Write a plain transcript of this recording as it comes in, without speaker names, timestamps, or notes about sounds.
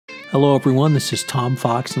Hello, everyone. This is Tom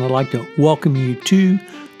Fox, and I'd like to welcome you to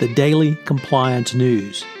the Daily Compliance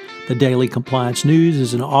News. The Daily Compliance News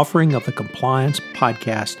is an offering of the Compliance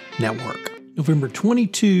Podcast Network. November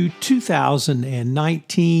 22,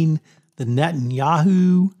 2019, the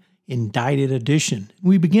Netanyahu Indicted edition.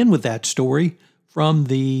 We begin with that story from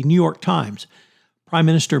the New York Times. Prime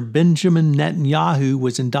Minister Benjamin Netanyahu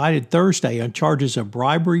was indicted Thursday on charges of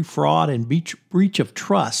bribery, fraud, and breach of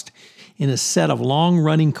trust in a set of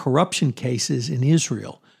long-running corruption cases in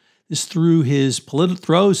Israel. This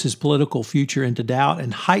throws his political future into doubt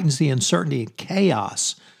and heightens the uncertainty and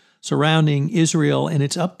chaos surrounding Israel and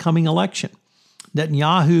its upcoming election.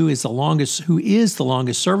 Netanyahu, who is the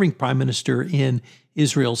longest-serving prime minister in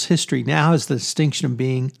Israel's history, now has the distinction of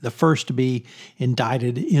being the first to be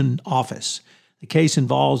indicted in office. The case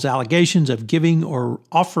involves allegations of giving or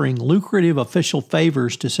offering lucrative official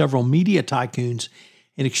favors to several media tycoons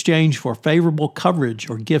in exchange for favorable coverage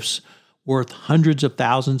or gifts worth hundreds of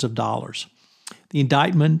thousands of dollars. The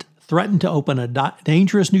indictment threatened to open a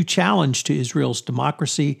dangerous new challenge to Israel's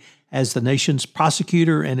democracy as the nation's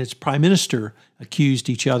prosecutor and its prime minister accused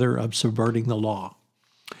each other of subverting the law.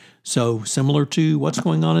 So similar to what's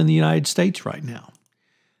going on in the United States right now.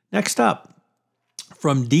 Next up,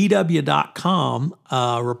 from DW.com,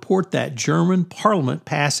 a report that German parliament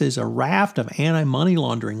passes a raft of anti-money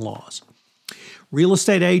laundering laws. Real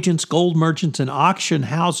estate agents, gold merchants, and auction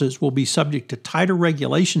houses will be subject to tighter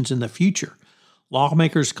regulations in the future.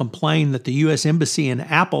 Lawmakers complain that the U.S. Embassy and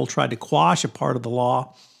Apple tried to quash a part of the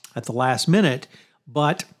law at the last minute,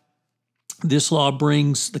 but this law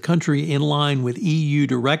brings the country in line with EU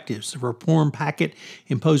directives. The reform packet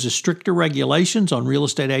imposes stricter regulations on real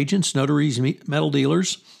estate agents, notaries, metal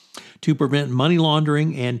dealers to prevent money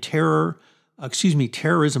laundering and terrorism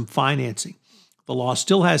financing. The law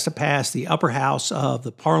still has to pass the upper house of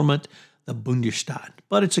the parliament, the Bundestag,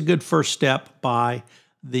 but it's a good first step by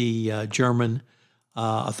the German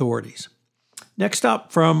authorities. Next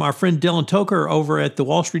up, from our friend Dylan Toker over at the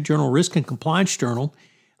Wall Street Journal Risk and Compliance Journal,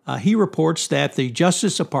 he reports that the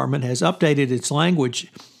Justice Department has updated its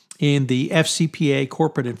language in the FCPA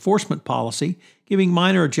corporate enforcement policy, giving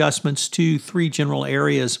minor adjustments to three general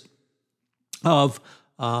areas of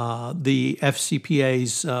the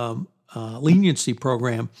FCPA's leniency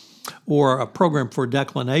program, or a program for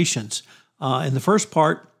declinations. In the first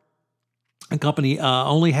part, a company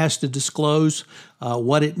only has to disclose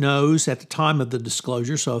what it knows at the time of the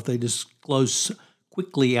disclosure. So if they disclose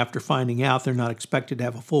quickly after finding out, they're not expected to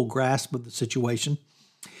have a full grasp of the situation.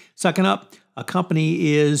 Second up, a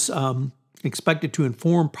company is expected to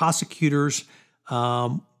inform prosecutors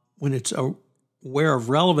when it's aware of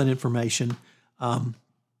relevant information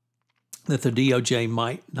that the DOJ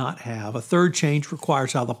might not have. A third change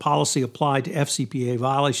requires how the policy applied to FCPA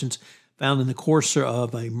violations found in the course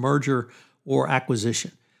of a merger or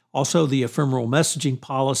acquisition. Also, the ephemeral messaging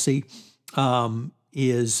policy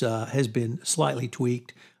has been slightly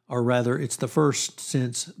tweaked, or rather, it's the first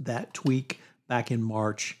since that tweak back in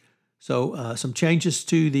March. So some changes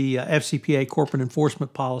to the FCPA corporate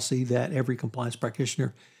enforcement policy that every compliance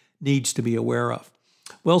practitioner needs to be aware of.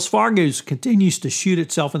 Wells Fargo continues to shoot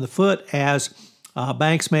itself in the foot as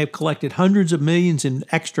banks may have collected hundreds of millions in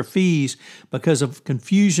extra fees because of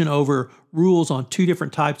confusion over rules on two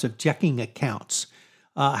different types of checking accounts.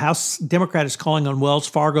 House Democrat is calling on Wells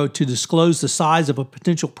Fargo to disclose the size of a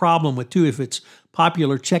potential problem with two of its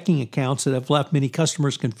popular checking accounts that have left many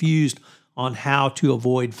customers confused on how to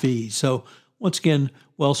avoid fees. So once again,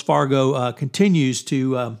 Wells Fargo continues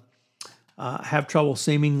to have trouble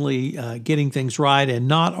seemingly getting things right and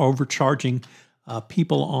not overcharging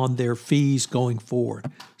people on their fees going forward.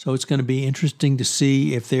 So it's going to be interesting to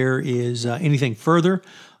see if there is anything further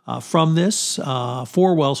from this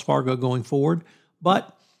for Wells Fargo going forward.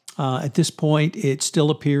 But at this point, it still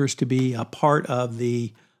appears to be a part of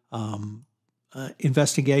the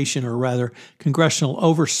investigation, or rather congressional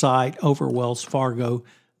oversight over Wells Fargo,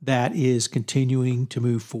 that is continuing to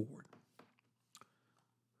move forward.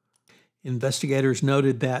 Investigators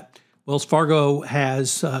noted that Wells Fargo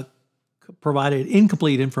has provided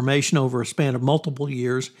incomplete information over a span of multiple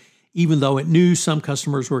years, even though it knew some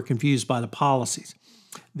customers were confused by the policies.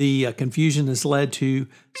 The confusion has led to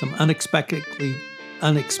some unexpectedly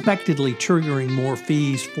triggering more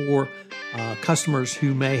fees for customers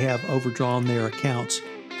who may have overdrawn their accounts.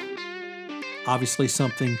 Obviously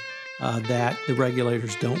something that the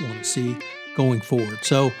regulators don't want to see going forward.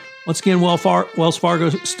 So once again, Wells Fargo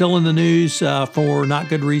still in the news for not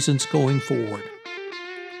good reasons going forward.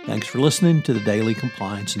 Thanks for listening to the Daily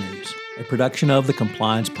Compliance News, a production of the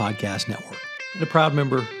Compliance Podcast Network and a proud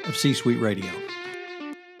member of C-Suite Radio.